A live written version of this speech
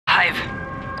hive.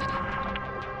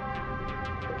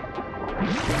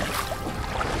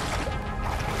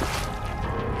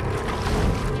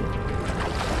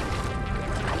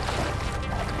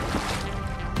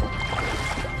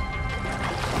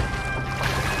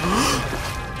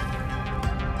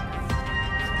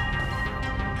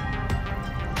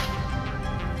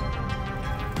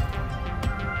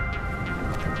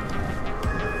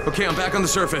 Okay, I'm back on the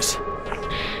surface.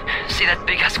 See that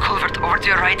big-ass culvert over to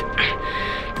your right?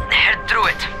 Head through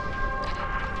it.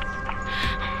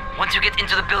 Once you get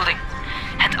into the building,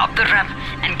 head up the ramp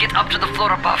and get up to the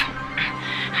floor above.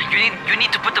 You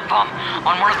need to put the bomb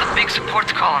on one of the big support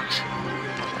columns.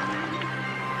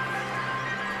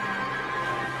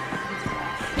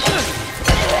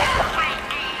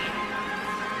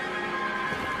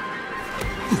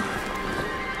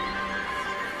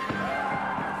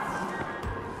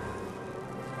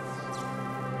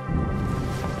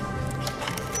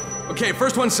 Okay,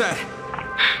 first one set.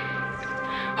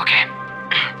 Okay.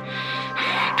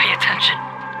 Pay attention.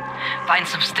 Find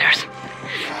some stairs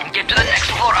and get to the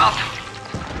next floor up.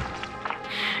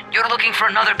 You're looking for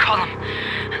another column,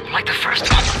 like the first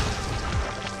one.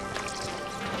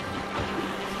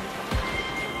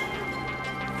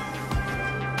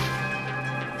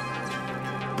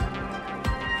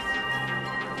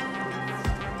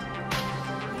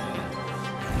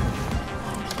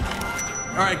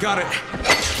 All right, got it.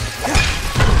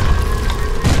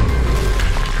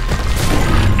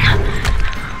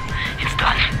 It's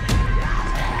done.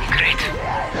 Great.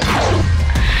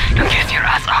 Now get your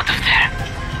ass out of there.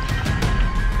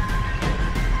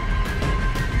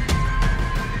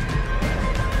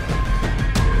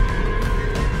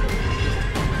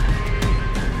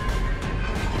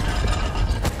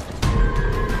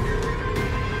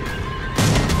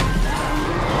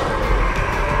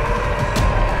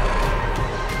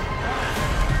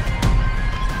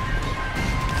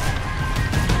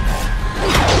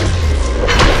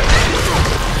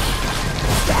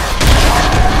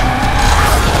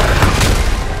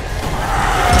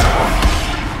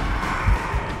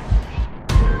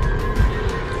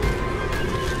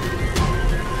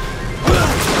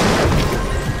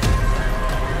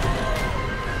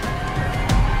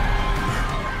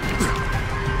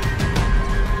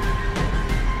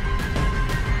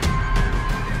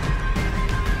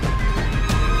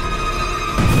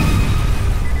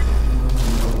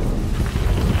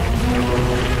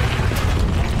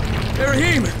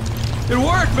 Rahim! It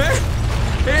worked, man!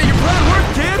 Hey, your plan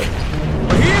worked, kid!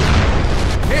 Rahim?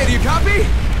 Hey, do you copy?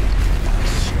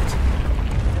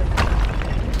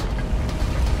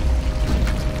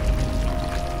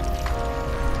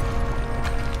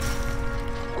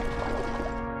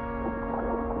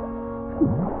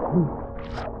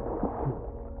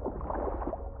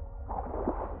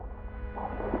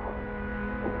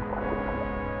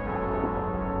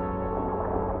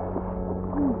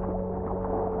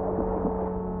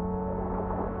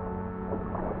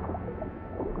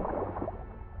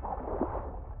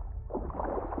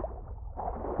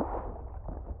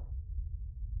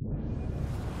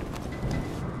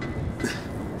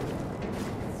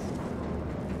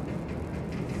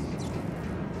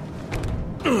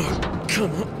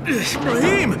 Come on.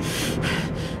 Rahim!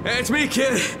 Hey, it's me,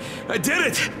 kid. I did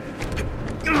it!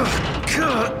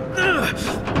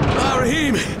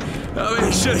 Rahim! Oh,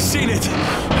 you should have seen it.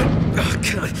 Oh,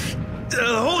 God. The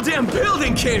whole damn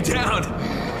building came down!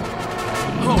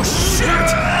 Oh, shit!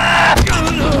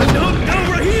 No,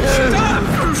 Rahim, stop!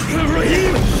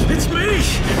 Rahim, it's me!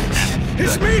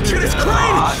 It's me, kid, it's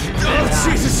Crane! Oh,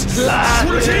 Jesus!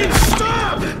 Rahim,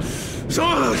 stop!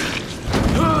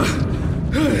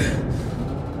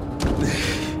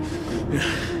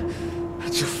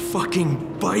 That's a fucking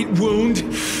bite wound.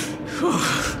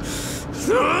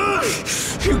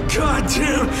 You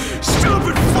goddamn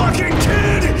stupid fucking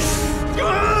kid!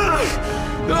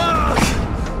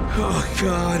 Oh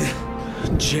God,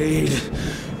 Jade.